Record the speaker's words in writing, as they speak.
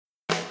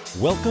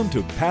Welcome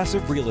to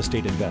Passive Real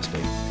Estate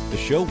Investing, the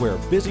show where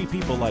busy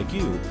people like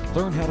you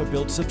learn how to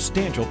build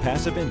substantial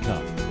passive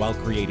income while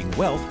creating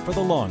wealth for the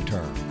long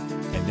term.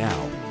 And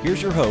now,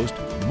 here's your host,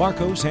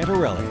 Marco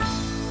Santarelli.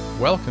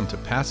 Welcome to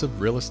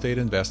Passive Real Estate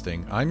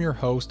Investing. I'm your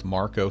host,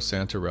 Marco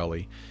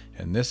Santarelli,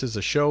 and this is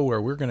a show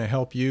where we're going to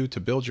help you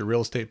to build your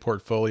real estate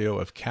portfolio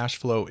of cash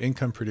flow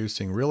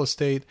income-producing real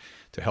estate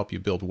to help you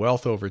build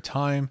wealth over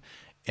time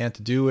and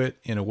to do it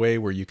in a way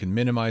where you can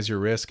minimize your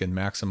risk and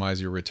maximize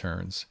your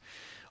returns.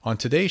 On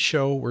today's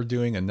show, we're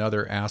doing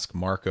another Ask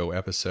Marco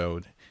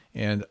episode,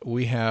 and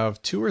we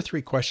have 2 or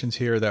 3 questions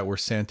here that were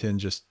sent in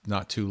just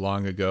not too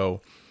long ago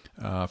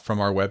from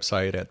our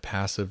website at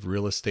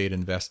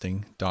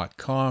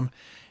passiverealestateinvesting.com.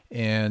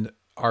 And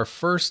our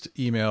first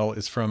email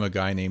is from a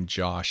guy named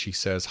Josh. He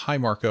says, "Hi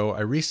Marco, I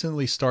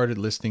recently started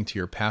listening to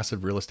your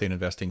Passive Real Estate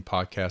Investing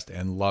podcast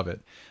and love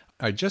it.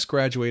 I just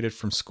graduated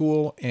from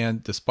school,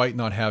 and despite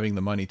not having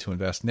the money to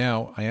invest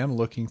now, I am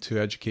looking to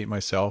educate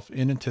myself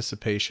in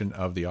anticipation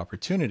of the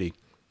opportunity.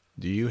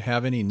 Do you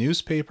have any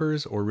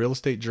newspapers or real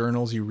estate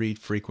journals you read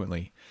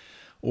frequently,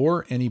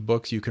 or any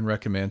books you can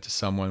recommend to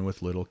someone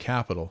with little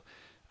capital?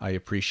 I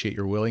appreciate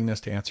your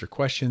willingness to answer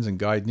questions and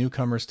guide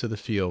newcomers to the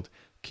field.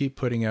 Keep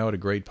putting out a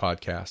great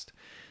podcast.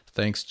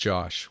 Thanks,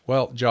 Josh."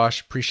 Well,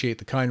 Josh, appreciate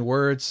the kind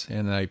words,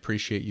 and I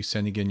appreciate you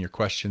sending in your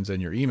questions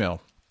and your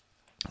email.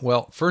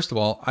 Well, first of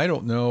all, I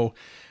don't know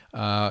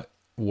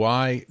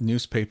why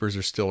newspapers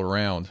are still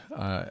around.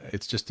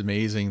 It's just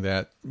amazing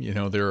that,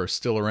 they're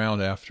still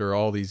around after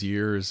all these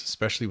years,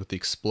 especially with the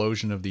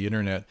explosion of the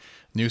internet.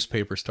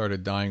 Newspapers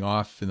started dying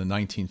off in the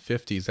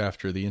 1950s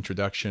after the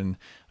introduction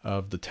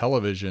of the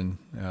television,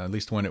 at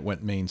least when it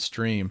went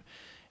mainstream.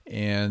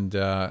 And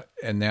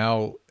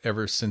now,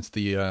 ever since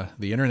the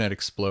internet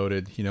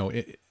exploded,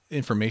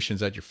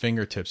 information's at your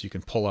fingertips. You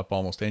can pull up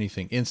almost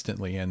anything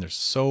instantly, and there's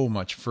so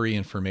much free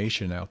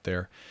information out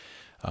there.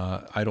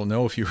 I don't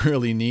know if you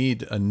really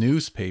need a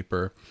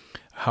newspaper.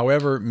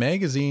 However,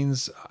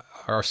 magazines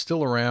are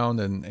still around,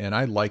 and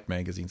I like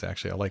magazines,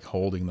 actually. I like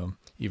holding them,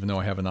 even though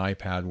I have an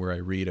iPad where I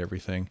read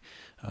everything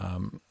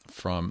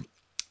from.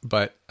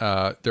 But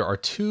there are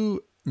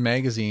 2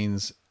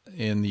 magazines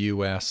in the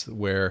U.S.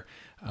 where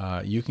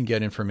you can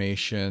get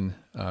information,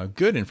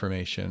 good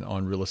information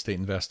on real estate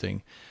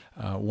investing.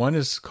 One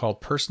is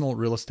called Personal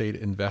Real Estate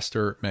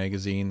Investor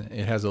Magazine.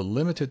 It has a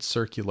limited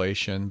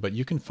circulation, but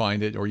you can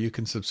find it or you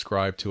can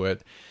subscribe to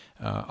it.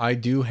 I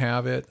do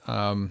have it.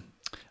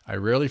 I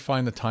rarely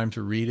find the time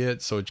to read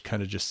it, so it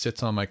kind of just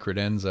sits on my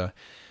credenza.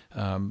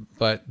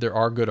 But there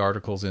are good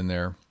articles in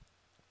there.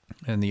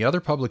 And the other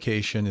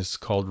publication is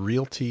called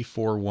Realty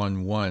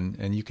 411,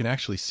 and you can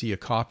actually see a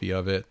copy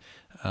of it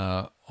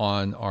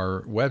on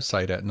our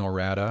website at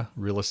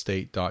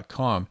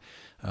noradarealestate.com.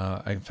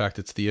 In fact,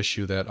 it's the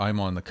issue that I'm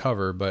on the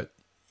cover, but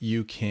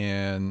you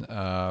can,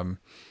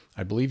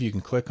 I believe you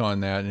can click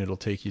on that and it'll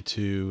take you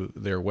to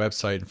their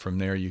website. And from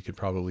there, you could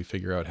probably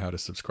figure out how to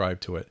subscribe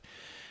to it.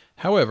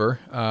 However,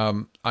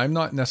 I'm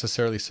not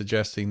necessarily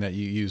suggesting that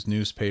you use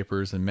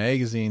newspapers and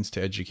magazines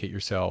to educate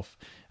yourself.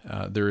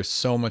 There is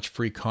so much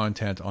free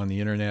content on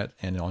the internet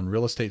and on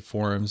real estate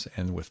forums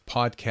and with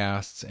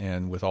podcasts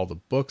and with all the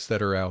books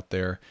that are out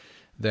there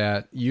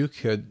that you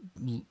could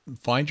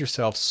find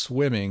yourself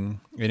swimming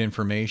in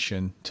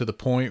information to the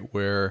point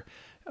where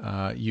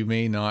you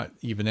may not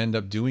even end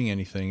up doing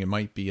anything. It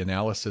might be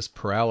analysis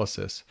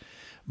paralysis.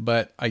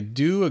 But I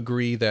do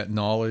agree that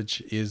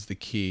knowledge is the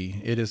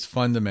key. It is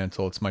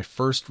fundamental. It's my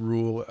first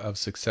rule of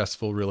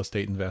successful real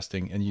estate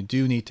investing, and you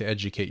do need to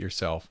educate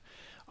yourself.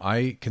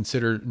 I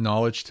consider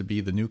knowledge to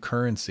be the new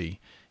currency.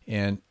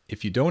 And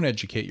if you don't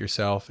educate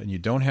yourself and you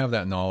don't have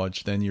that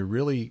knowledge, then you're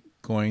really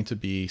going to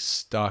be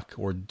stuck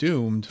or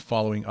doomed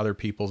following other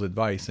people's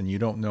advice, and you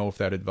don't know if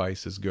that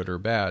advice is good or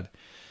bad.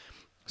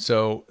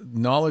 So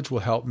knowledge will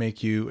help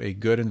make you a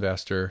good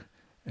investor,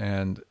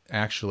 and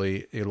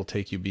actually it'll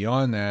take you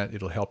beyond that.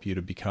 It'll help you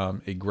to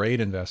become a great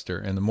investor,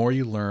 and the more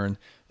you learn,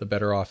 the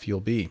better off you'll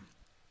be.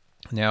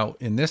 Now,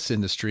 in this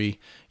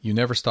industry, you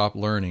never stop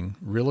learning.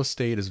 Real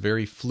estate is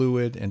very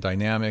fluid and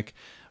dynamic.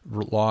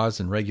 Laws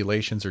and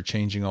regulations are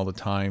changing all the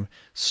time.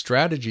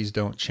 Strategies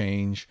don't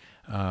change.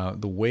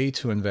 The way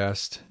to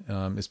invest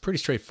is pretty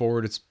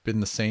straightforward. It's been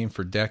the same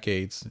for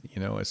decades,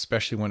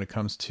 especially when it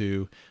comes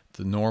to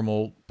the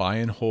normal buy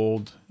and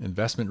hold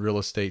investment real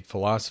estate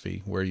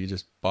philosophy, where you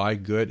just buy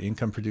good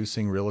income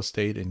producing real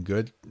estate in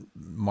good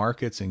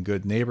markets and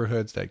good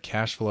neighborhoods that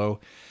cash flow,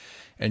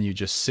 and you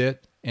just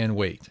sit and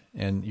wait,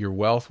 and your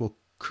wealth will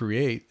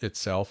create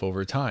itself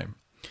over time.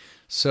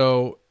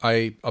 So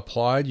I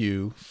applaud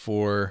you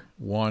for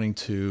wanting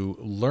to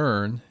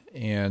learn,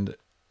 and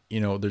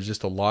there's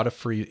just a lot of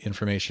free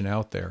information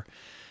out there.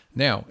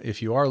 Now,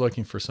 if you are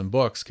looking for some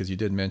books, because you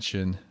did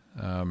mention,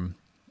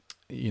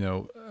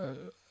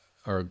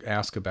 or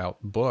ask about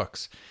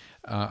books,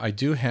 I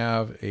do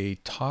have a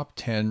top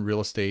 10 real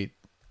estate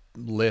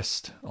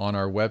list on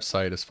our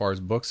website as far as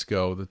books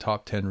go, the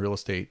top 10 real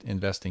estate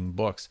investing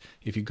books.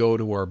 If you go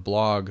to our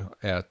blog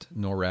at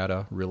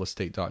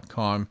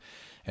noradarealestate.com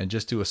and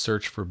just do a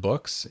search for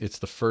books, it's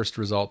the first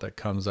result that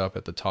comes up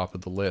at the top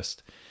of the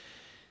list.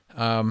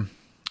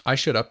 I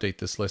should update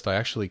this list. I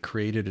actually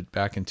created it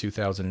back in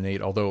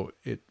 2008, although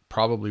it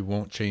probably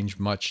won't change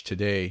much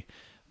today.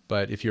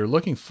 But if you're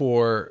looking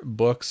for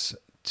books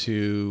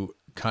to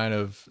kind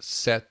of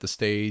set the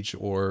stage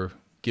or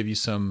give you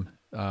some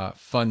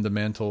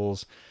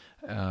fundamentals,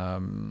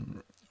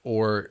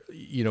 or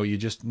you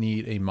just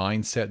need a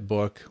mindset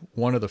book,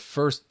 one of the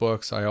first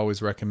books I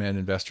always recommend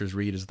investors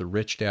read is the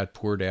Rich Dad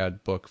Poor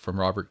Dad book from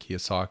Robert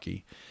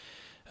Kiyosaki.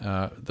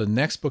 The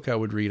next book I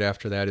would read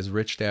after that is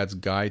Rich Dad's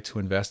Guide to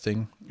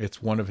Investing.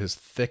 It's one of his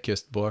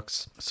thickest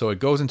books, so it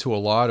goes into a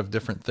lot of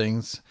different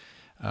things.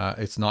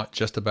 It's not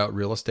just about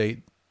real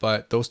estate,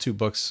 but those two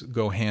books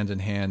go hand in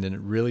hand, and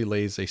it really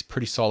lays a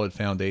pretty solid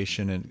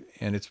foundation,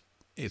 and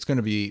it's going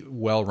to be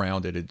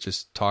well-rounded. It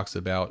just talks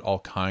about all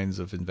kinds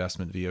of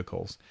investment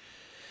vehicles.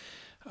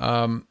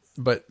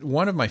 But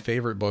one of my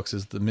favorite books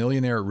is The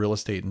Millionaire Real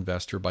Estate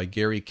Investor by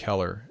Gary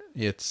Keller.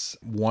 It's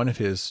one of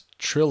his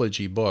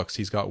trilogy books.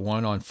 He's got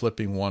one on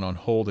flipping, one on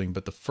holding,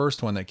 but the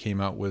first one that came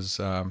out was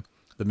The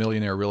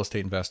Millionaire Real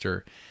Estate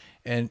Investor.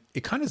 And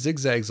it kind of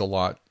zigzags a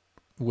lot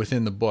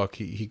within the book.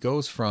 He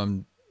goes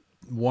from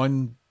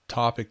one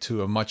topic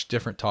to a much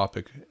different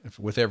topic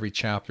with every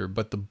chapter,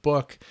 but the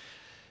book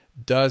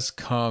does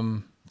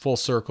come full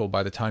circle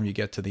by the time you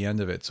get to the end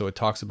of it. So it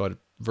talks about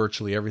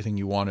virtually everything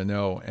you want to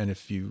know. And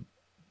if you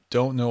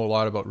don't know a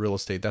lot about real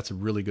estate, that's a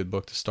really good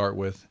book to start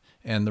with.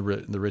 And the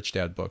Rich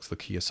Dad books, the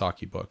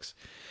Kiyosaki books.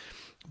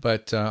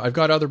 But I've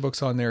got other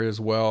books on there as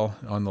well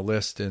on the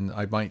list, and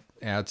I might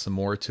add some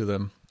more to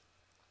them,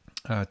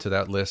 to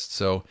that list.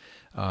 So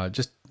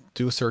just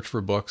do a search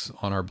for books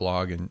on our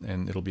blog,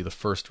 and it'll be the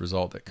first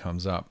result that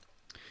comes up.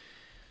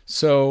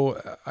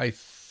 So I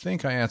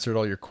think I answered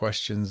all your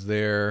questions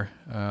there,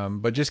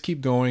 but just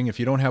keep going. If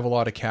you don't have a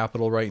lot of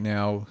capital right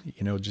now,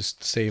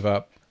 just save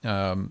up.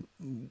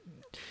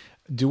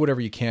 Do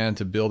whatever you can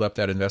to build up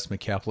that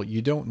investment capital.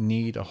 You don't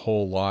need a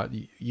whole lot.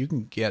 You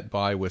can get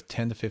by with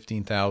 $10,000 to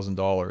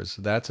 $15,000.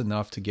 That's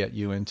enough to get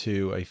you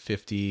into a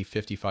 $50,000,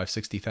 $55,000,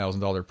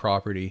 $60,000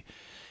 property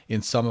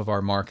in some of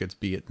our markets,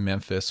 be it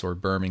Memphis or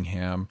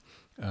Birmingham,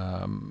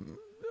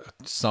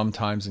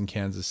 sometimes in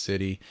Kansas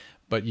City.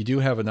 But you do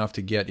have enough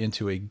to get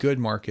into a good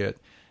market,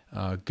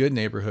 good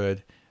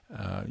neighborhood.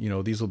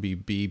 These will be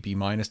B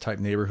minus type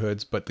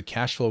neighborhoods, but the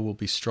cash flow will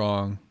be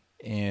strong,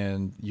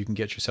 and you can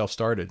get yourself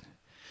started.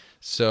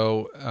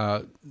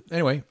 So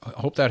anyway, I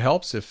hope that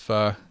helps. If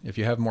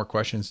you have more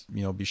questions,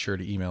 be sure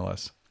to email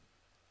us.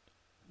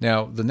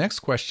 Now, the next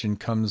question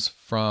comes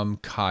from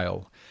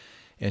Kyle,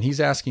 and he's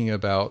asking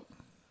about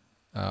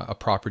a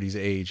property's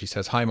age. He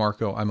says, "Hi,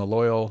 Marco. I'm a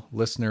loyal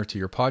listener to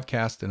your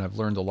podcast, and I've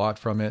learned a lot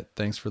from it.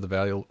 Thanks for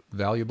the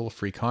valuable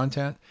free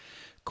content.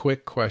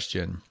 Quick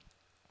question.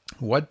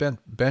 What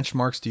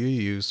benchmarks do you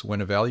use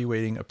when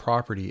evaluating a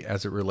property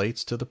as it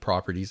relates to the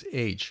property's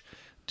age?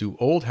 Do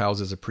old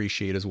houses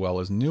appreciate as well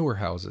as newer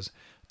houses?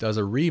 Does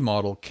a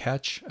remodel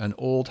catch an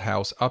old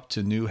house up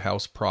to new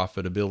house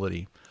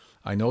profitability?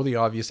 I know the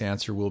obvious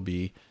answer will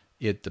be,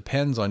 it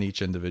depends on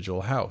each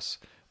individual house.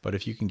 But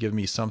if you can give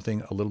me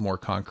something a little more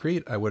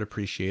concrete, I would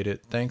appreciate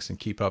it. Thanks, and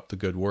keep up the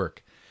good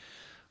work."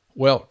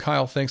 Well,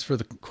 Kyle, thanks for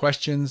the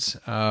questions.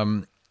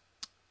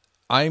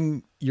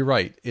 You're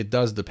right, it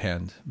does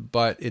depend,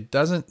 but it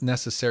doesn't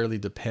necessarily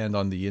depend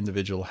on the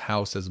individual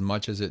house as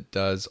much as it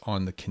does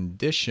on the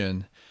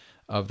condition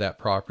of that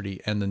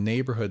property and the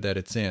neighborhood that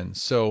it's in.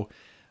 So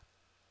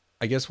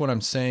I guess what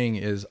I'm saying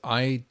is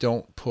I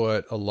don't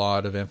put a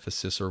lot of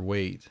emphasis or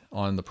weight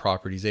on the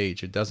property's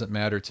age. It doesn't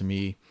matter to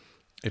me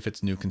if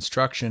it's new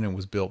construction and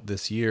was built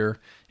this year,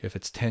 if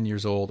it's 10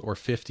 years old or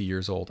 50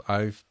 years old.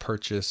 I've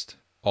purchased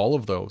all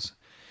of those.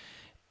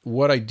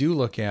 What I do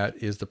look at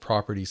is the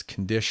property's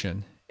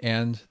condition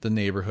and the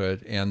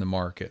neighborhood and the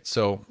market.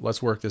 So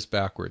let's work this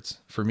backwards.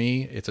 For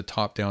me, it's a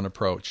top-down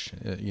approach.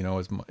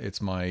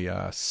 It's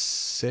my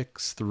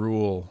sixth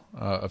rule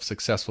of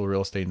successful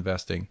real estate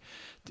investing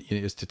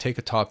is to take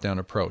a top-down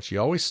approach. You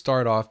always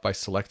start off by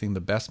selecting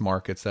the best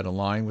markets that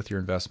align with your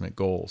investment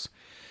goals.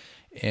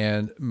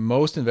 And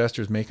most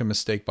investors make a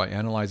mistake by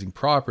analyzing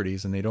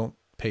properties, and they don't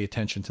pay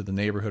attention to the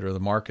neighborhood or the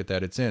market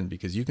that it's in,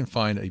 because you can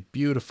find a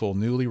beautiful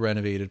newly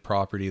renovated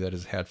property that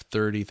has had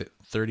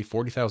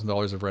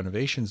 $40,000 of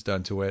renovations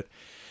done to it,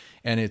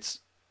 and it's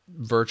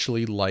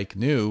virtually like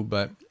new,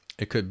 but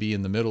it could be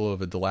in the middle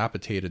of a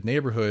dilapidated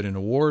neighborhood in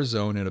a war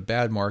zone in a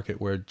bad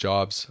market where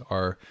jobs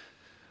are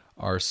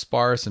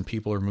sparse and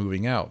people are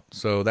moving out.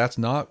 So that's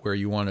not where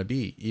you want to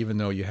be, even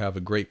though you have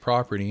a great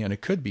property, and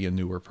it could be a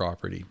newer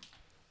property.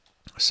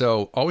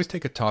 So always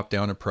take a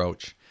top-down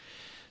approach.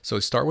 So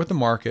start with the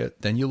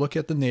market, then you look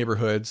at the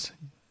neighborhoods,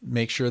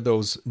 make sure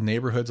those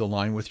neighborhoods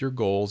align with your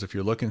goals. If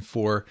you're looking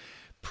for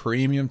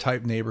premium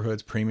type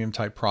neighborhoods, premium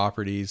type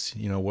properties,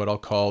 what I'll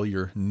call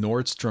your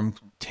Nordstrom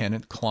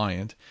tenant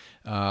client,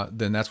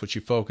 then that's what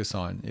you focus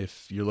on.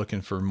 If you're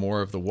looking for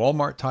more of the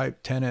Walmart type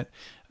tenant,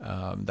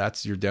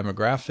 that's your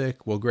demographic.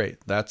 Well, great.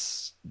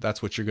 That's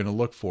what you're going to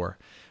look for.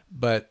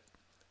 But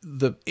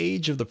the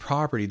age of the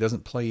property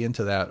doesn't play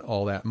into that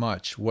all that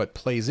much. What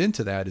plays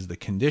into that is the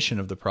condition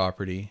of the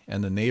property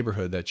and the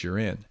neighborhood that you're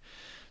in.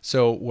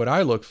 So what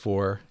I look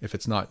for, if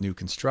it's not new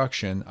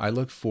construction, I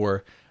look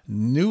for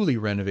newly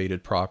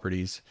renovated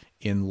properties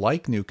in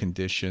like new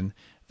condition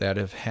that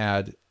have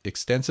had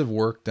extensive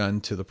work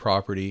done to the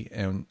property.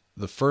 And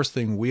the first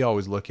thing we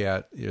always look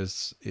at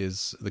is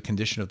the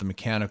condition of the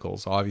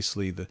mechanicals.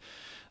 Obviously, the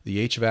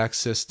HVAC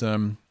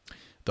system,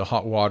 the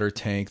hot water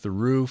tank, the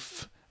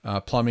roof,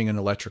 plumbing and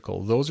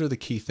electrical. Those are the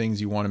key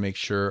things you want to make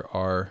sure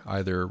are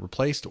either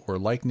replaced or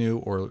like new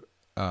or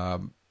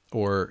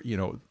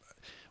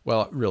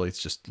well, really,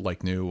 it's just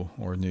like new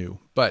or new.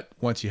 But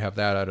once you have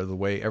that out of the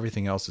way,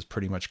 everything else is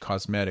pretty much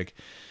cosmetic.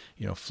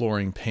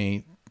 Flooring,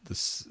 paint,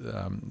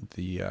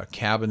 the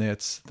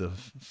cabinets, the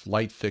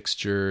light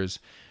fixtures,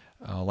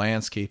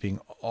 landscaping,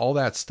 all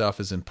that stuff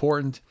is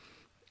important.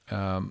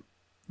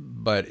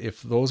 But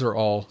if those are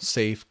all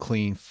safe,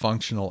 clean,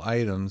 functional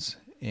items,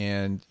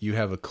 and you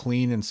have a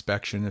clean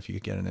inspection, if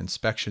you get an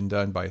inspection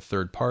done by a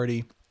third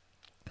party,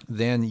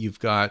 then you've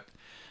got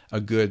a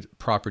good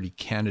property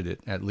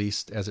candidate, at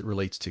least as it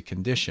relates to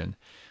condition.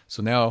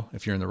 So now,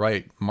 if you're in the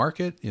right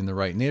market, in the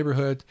right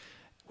neighborhood,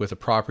 with a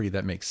property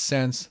that makes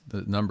sense,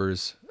 the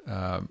numbers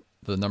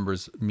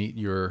meet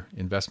your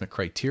investment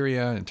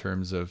criteria in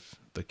terms of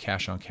the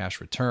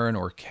cash-on-cash return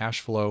or cash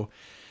flow,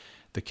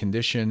 the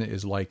condition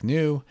is like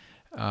new,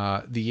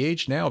 the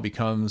age now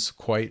becomes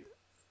quite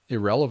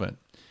irrelevant.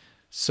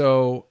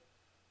 So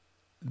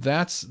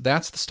that's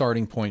the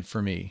starting point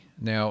for me.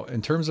 Now,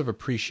 in terms of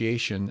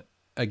appreciation,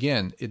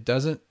 again, it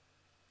doesn't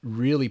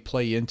really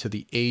play into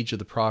the age of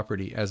the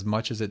property as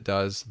much as it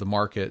does the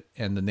market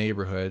and the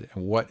neighborhood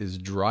and what is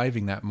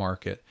driving that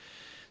market.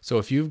 So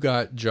if you've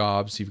got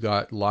jobs, you've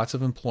got lots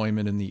of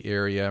employment in the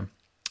area,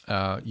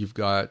 you've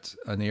got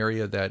an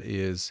area that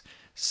is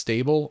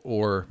stable,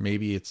 or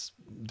maybe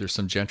there's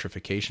some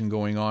gentrification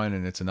going on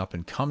and it's an up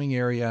and coming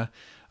area.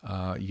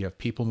 You have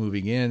people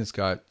moving in, it's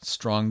got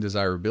strong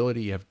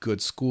desirability, you have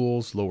good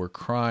schools, lower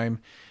crime.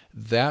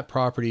 That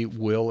property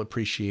will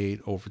appreciate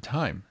over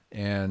time,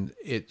 and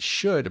it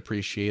should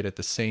appreciate at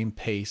the same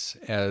pace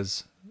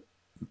as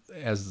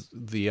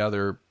the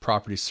other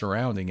properties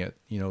surrounding it.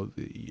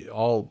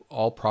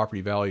 All property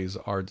values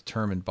are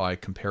determined by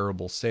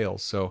comparable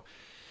sales. So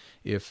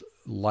if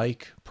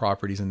like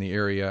properties in the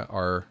area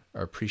are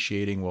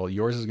appreciating, well,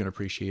 yours is going to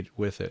appreciate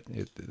with it.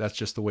 That's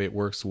just the way it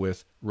works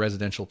with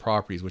residential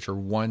properties, which are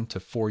 1 to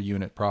 4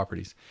 unit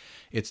properties.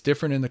 It's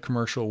different in the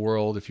commercial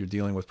world. If you're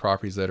dealing with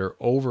properties that are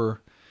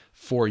over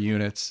 4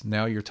 units,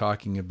 now you're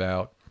talking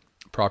about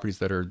properties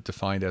that are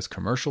defined as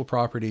commercial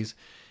properties,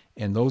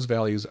 and those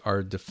values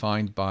are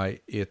defined by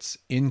its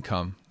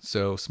income.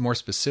 So more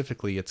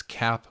specifically, its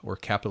cap or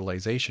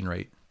capitalization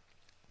rate.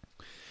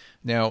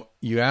 Now,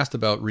 you asked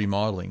about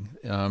remodeling.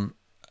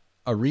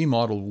 A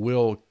remodel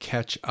will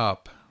catch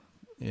up,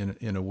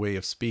 in a way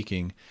of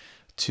speaking,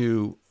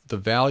 to the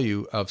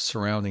value of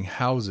surrounding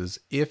houses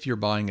if you're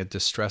buying a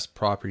distressed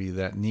property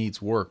that needs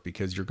work,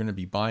 because you're going to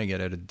be buying it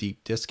at a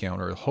deep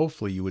discount, or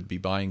hopefully you would be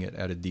buying it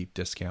at a deep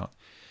discount.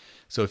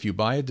 So if you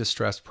buy a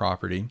distressed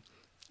property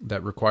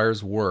that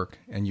requires work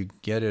and you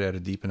get it at a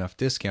deep enough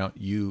discount,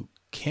 you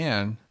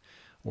can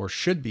or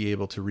should be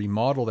able to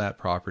remodel that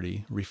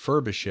property,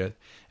 refurbish it,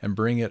 and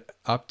bring it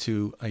up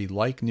to a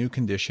like new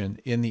condition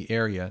in the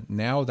area.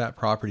 Now that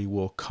property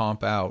will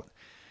comp out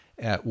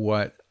at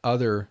what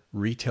other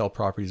retail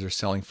properties are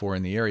selling for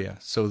in the area.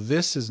 So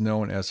this is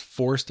known as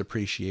forced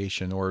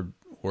appreciation or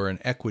an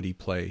equity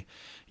play.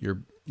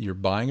 You're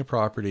buying a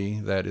property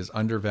that is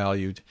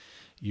undervalued,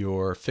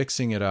 you're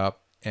fixing it up,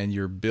 and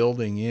you're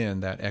building in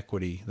that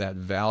equity, that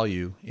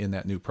value in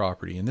that new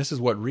property. And this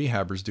is what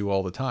rehabbers do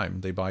all the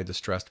time. They buy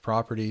distressed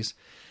properties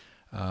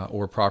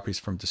or properties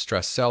from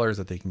distressed sellers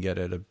that they can get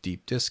at a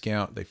deep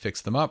discount. They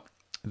fix them up,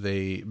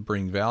 they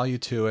bring value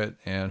to it,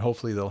 and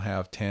hopefully they'll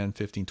have 10,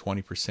 15,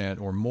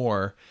 20% or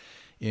more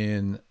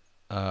in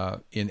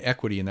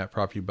equity in that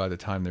property by the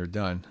time they're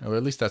done. Or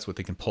at least that's what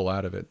they can pull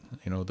out of it.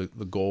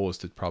 The goal is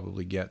to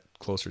probably get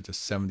closer to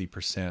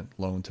 70%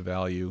 loan to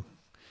value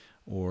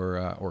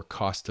or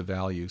cost to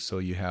value, so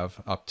you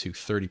have up to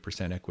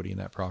 30% equity in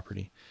that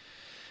property.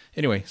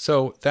 Anyway,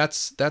 so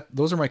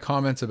those are my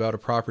comments about a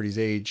property's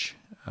age.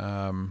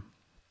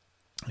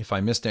 If I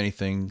missed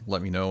anything,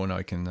 let me know and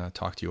I can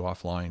talk to you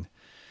offline.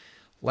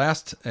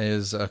 Last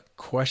is a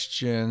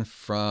question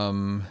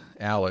from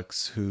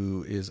Alex,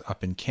 who is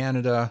up in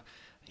Canada.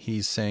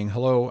 He's saying,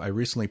 hello, I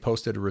recently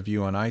posted a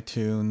review on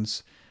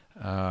iTunes.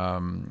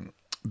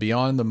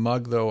 Beyond the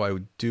mug, though, I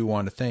do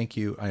want to thank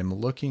you. I am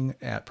looking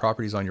at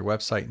properties on your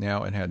website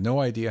now and had no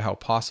idea how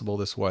possible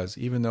this was,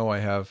 even though I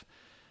have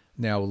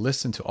now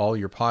listened to all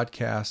your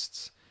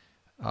podcasts,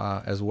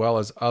 as well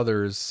as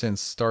others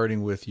since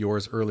starting with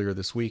yours earlier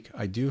this week.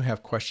 I do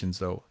have questions,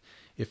 though,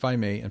 if I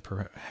may, and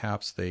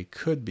perhaps they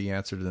could be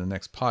answered in the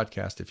next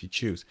podcast if you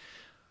choose.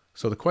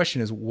 So the question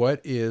is,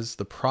 what is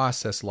the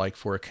process like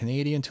for a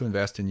Canadian to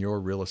invest in your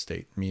real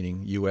estate,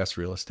 meaning U.S.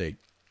 real estate?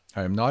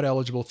 I am not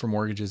eligible for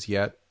mortgages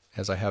yet,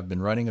 as I have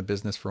been running a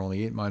business for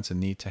only 8 months and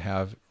need to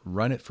have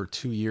run it for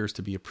 2 years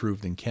to be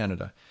approved in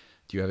Canada.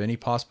 Do you have any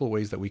possible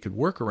ways that we could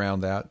work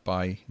around that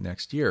by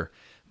next year?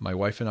 My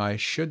wife and I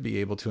should be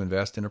able to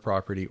invest in a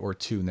property or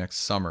two next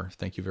summer.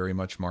 Thank you very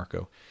much,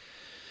 Marco.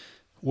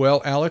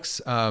 Well,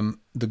 Alex,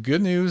 the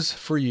good news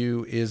for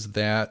you is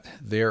that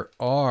there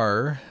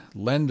are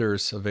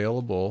lenders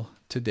available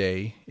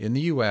today in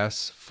the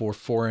U.S. for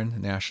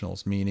foreign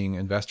nationals, meaning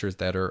investors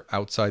that are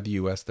outside the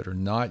U.S. that are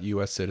not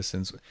U.S.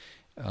 citizens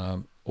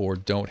or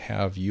don't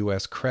have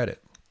U.S.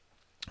 credit.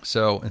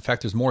 So, in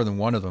fact, there's more than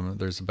one of them.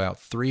 There's about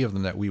 3 of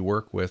them that we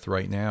work with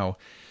right now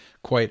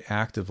quite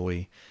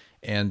actively.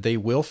 And they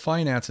will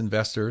finance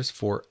investors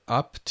for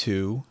up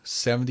to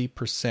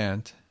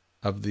 70%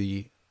 of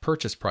the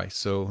purchase price.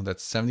 So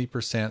that's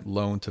 70%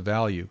 loan to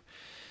value.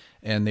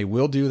 And they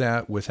will do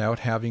that without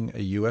having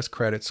a U.S.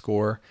 credit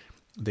score.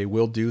 They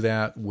will do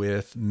that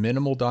with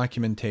minimal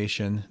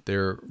documentation.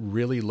 They're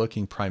really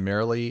looking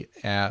primarily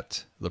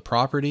at the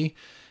property,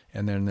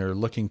 and then they're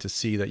looking to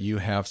see that you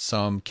have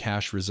some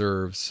cash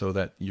reserves so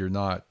that you're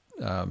not,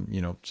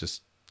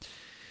 just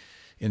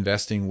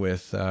investing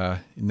with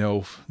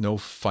no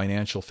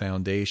financial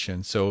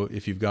foundation. So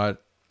if you've got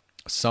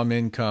some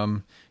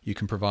income, you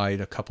can provide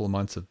a couple of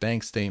months of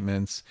bank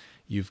statements.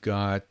 You've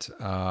got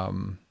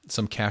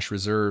some cash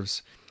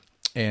reserves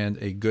and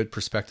a good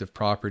prospective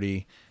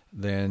property,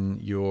 then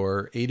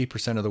you're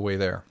 80% of the way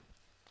there.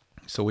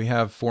 So we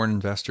have foreign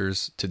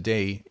investors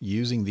today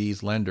using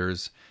these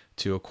lenders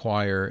to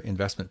acquire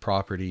investment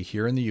property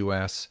here in the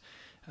U.S.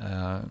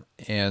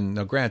 And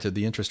now granted,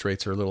 the interest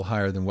rates are a little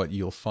higher than what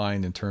you'll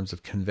find in terms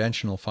of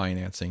conventional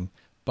financing,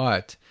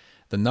 but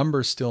the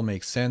numbers still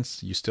make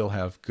sense. You still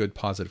have good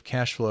positive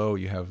cash flow.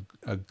 You have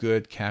a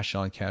good cash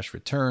on cash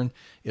return.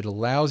 It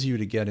allows you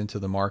to get into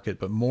the market,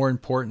 but more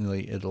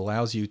importantly, it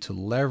allows you to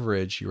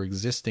leverage your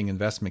existing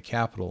investment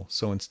capital.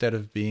 So instead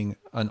of being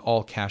an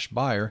all cash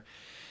buyer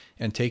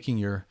and taking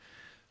your,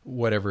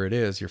 whatever it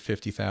is, your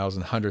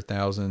 50,000,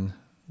 100,000,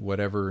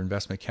 whatever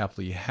investment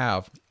capital you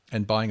have,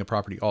 and buying a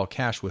property all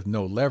cash with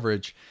no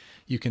leverage,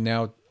 you can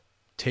now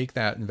take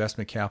that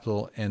investment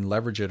capital and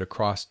leverage it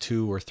across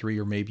 2 or 3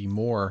 or maybe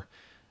more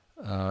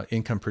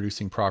income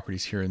producing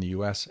properties here in the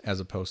US, as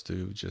opposed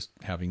to just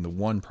having the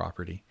one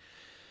property.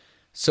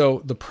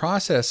 So the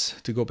process,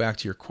 to go back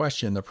to your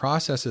question, the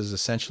process is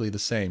essentially the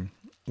same.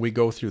 We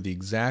go through the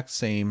exact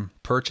same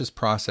purchase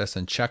process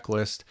and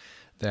checklist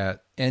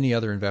that any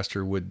other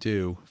investor would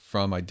do,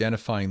 from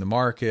identifying the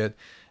market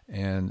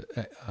and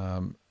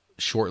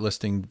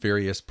shortlisting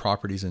various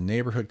properties and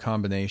neighborhood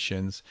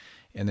combinations,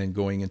 and then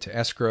going into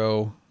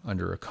escrow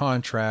under a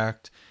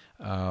contract,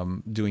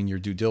 doing your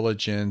due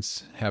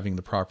diligence, having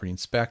the property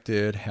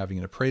inspected, having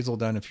an appraisal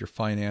done if you're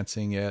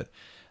financing it.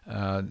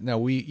 Now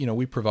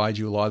we provide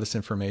you a lot of this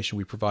information.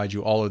 We provide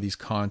you all of these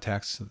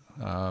contacts,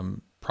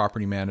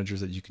 property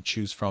managers that you can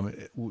choose from.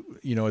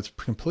 It's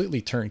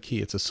completely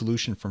turnkey. It's a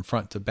solution from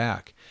front to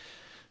back.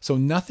 So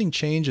nothing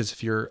changes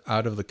if you're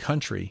out of the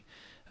country.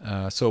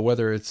 So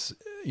whether it's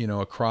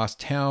across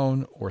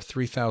town or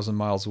 3,000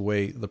 miles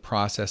away, the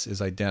process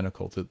is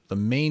identical. The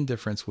main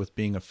difference with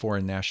being a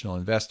foreign national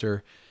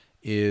investor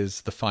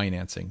is the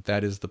financing.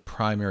 That is the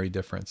primary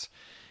difference.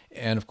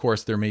 And of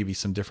course, there may be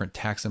some different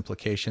tax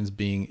implications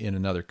being in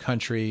another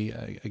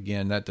country.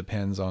 Again, that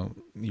depends on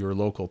your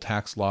local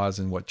tax laws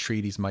and what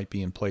treaties might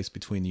be in place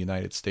between the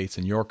United States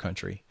and your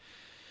country.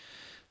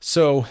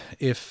 So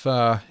if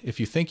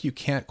you think you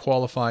can't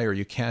qualify or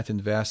you can't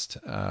invest,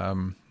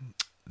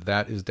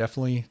 that is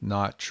definitely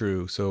not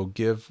true. So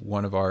give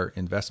one of our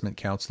investment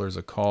counselors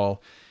a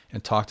call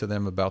and talk to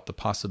them about the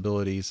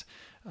possibilities.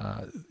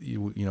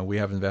 We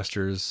have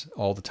investors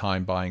all the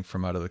time buying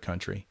from out of the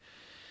country.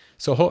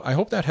 So I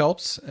hope that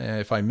helps.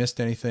 If I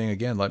missed anything,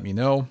 again, let me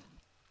know.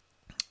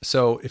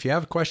 So if you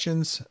have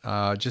questions,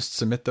 just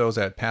submit those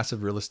at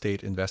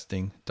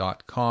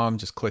passiverealestateinvesting.com.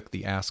 Just click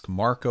the Ask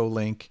Marco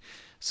link,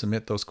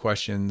 submit those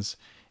questions,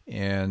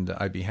 and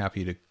I'd be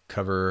happy to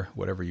cover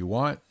whatever you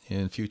want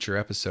in future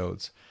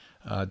episodes.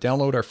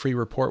 Download our free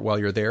report while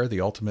you're there,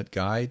 The Ultimate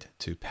Guide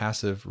to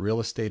Passive Real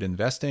Estate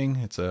Investing.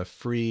 It's a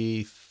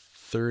free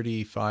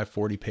 40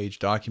 page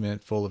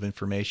document full of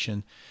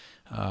information.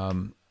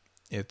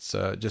 It's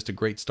just a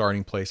great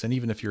starting place. And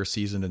even if you're a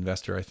seasoned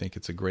investor, I think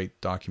it's a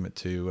great document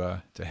to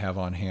have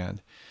on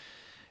hand.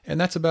 And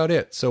that's about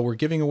it. So we're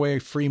giving away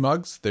free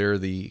mugs. They're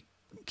the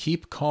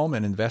Keep Calm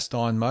and Invest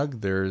On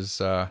mug. They're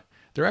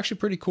actually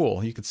pretty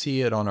cool. You can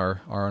see it on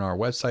our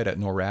website at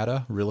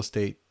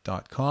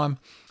noradarealestate.com.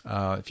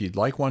 If you'd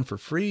like one for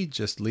free,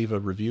 just leave a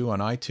review on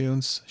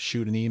iTunes.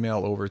 Shoot an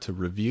email over to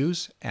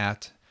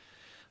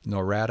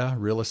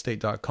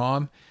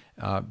reviews@noradarealestate.com.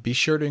 Be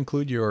sure to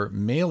include your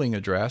mailing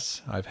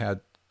address. I've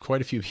had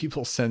quite a few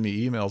people send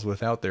me emails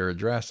without their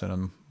address, and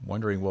I'm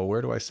wondering, well,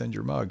 where do I send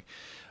your mug?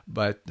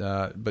 But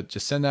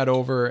just send that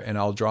over, and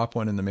I'll drop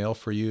one in the mail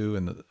for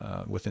you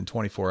within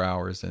 24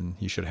 hours, and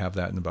you should have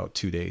that in about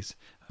 2 days.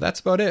 That's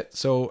about it.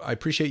 So I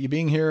appreciate you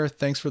being here.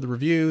 Thanks for the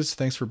reviews.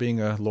 Thanks for being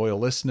a loyal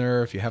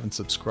listener. If you haven't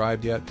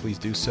subscribed yet, please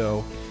do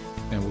so.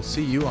 And we'll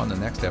see you on the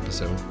next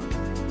episode.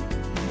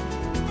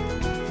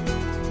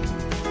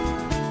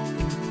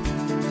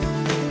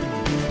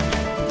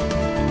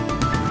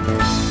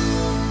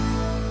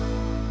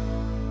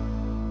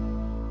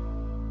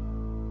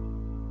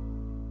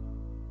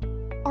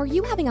 Are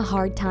you having a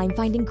hard time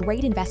finding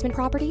great investment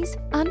properties?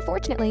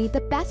 Unfortunately, the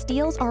best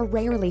deals are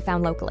rarely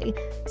found locally.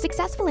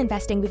 Successful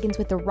investing begins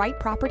with the right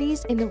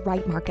properties in the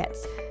right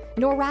markets.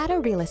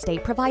 Norada Real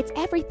Estate provides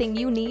everything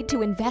you need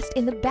to invest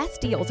in the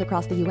best deals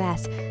across the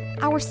U.S.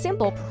 Our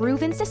simple,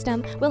 proven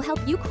system will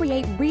help you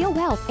create real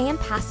wealth and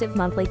passive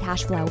monthly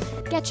cash flow.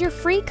 Get your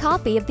free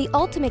copy of the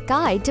ultimate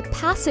guide to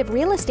passive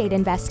real estate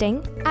investing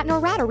at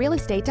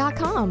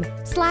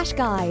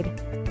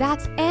noradarealestate.com/guide.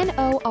 That's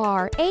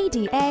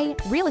NORADA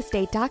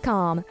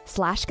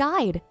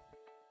realestate.com/guide.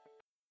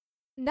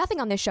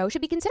 Nothing on this show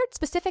should be considered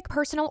specific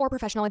personal or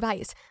professional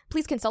advice.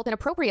 Please consult an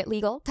appropriate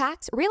legal,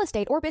 tax, real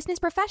estate, or business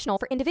professional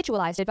for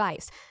individualized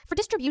advice. For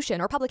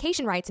distribution or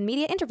publication rights and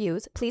media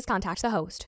interviews, please contact the host.